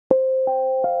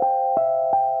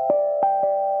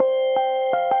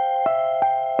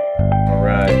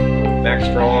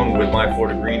very strong with my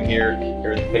Florida Green here.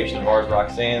 Here's the patient of ours,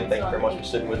 Roxanne. Thank you very much for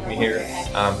sitting with me here.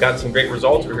 Got some great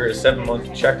results. We're here at a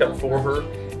 7-month checkup for her,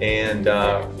 and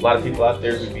a lot of people out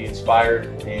there who'd be inspired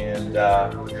and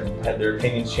had their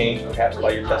opinions changed perhaps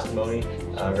by your testimony.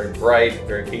 Very bright,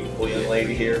 very capable young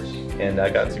lady here, and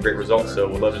got some great results. So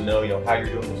we'd love to know, how you're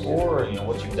doing before, or,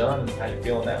 what you've done, and how you're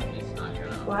feeling now.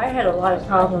 Well, I had a lot of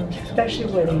problems, especially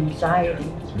with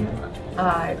anxiety.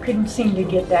 I couldn't seem to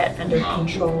get that under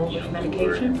control with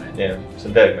medication. Yeah,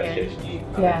 synthetic medication.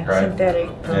 Yeah, right.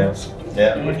 Synthetic pills.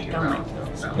 Yeah. I don't like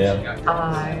pills.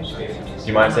 Yeah. Do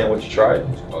you mind saying what you tried?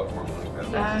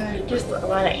 Just a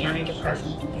lot of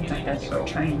antidepressants and things like that. They were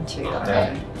trying to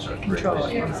control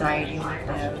anxiety with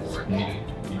those.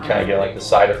 You kind of get like the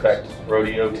side effect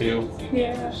rodeo too?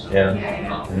 Yeah.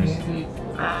 Yeah.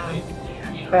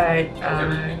 But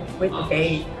with the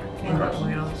vape and the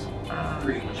oils,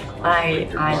 I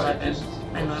love them.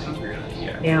 I love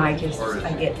them. Now I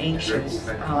get anxious.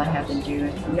 All I have to do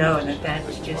is know that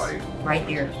that's just right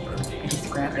there. I just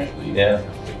grab it. Yeah.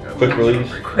 Quick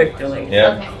relief. Quick relief.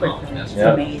 Yeah. Quick relief. It's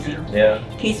Yeah. amazing.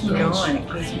 Yeah. It keeps me going. It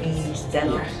keeps me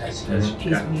steady. It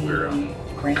keeps me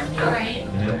grounded.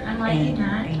 And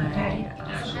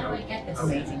it's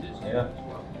amazing. Yeah.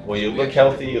 Well, you look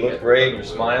healthy, you look great, you're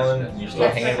smiling, you're still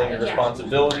handling your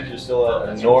responsibilities, you're still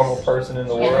a normal person in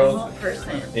the world. Normal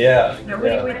person. Yeah.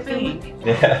 Nobody would think,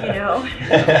 Yeah.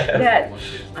 that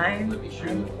I'm a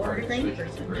Florida Green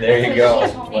person. There you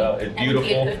go. Well, it's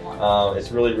beautiful.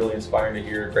 It's really, really inspiring to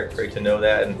hear. Great to know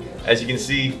that. And as you can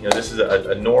see, this is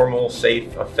a normal,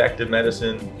 safe, effective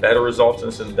medicine. Better results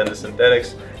than the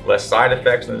synthetics, less side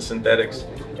effects than the synthetics.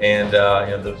 And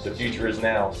the future is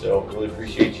now. So really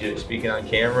appreciate you speaking on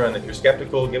camera. And if you're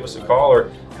skeptical, give us a call or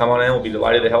come on in. We'll be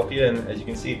delighted to help you. And as you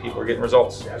can see, people are getting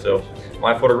results. So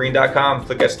myfloridagreen.com.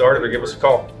 Click Get Started or give us a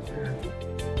call.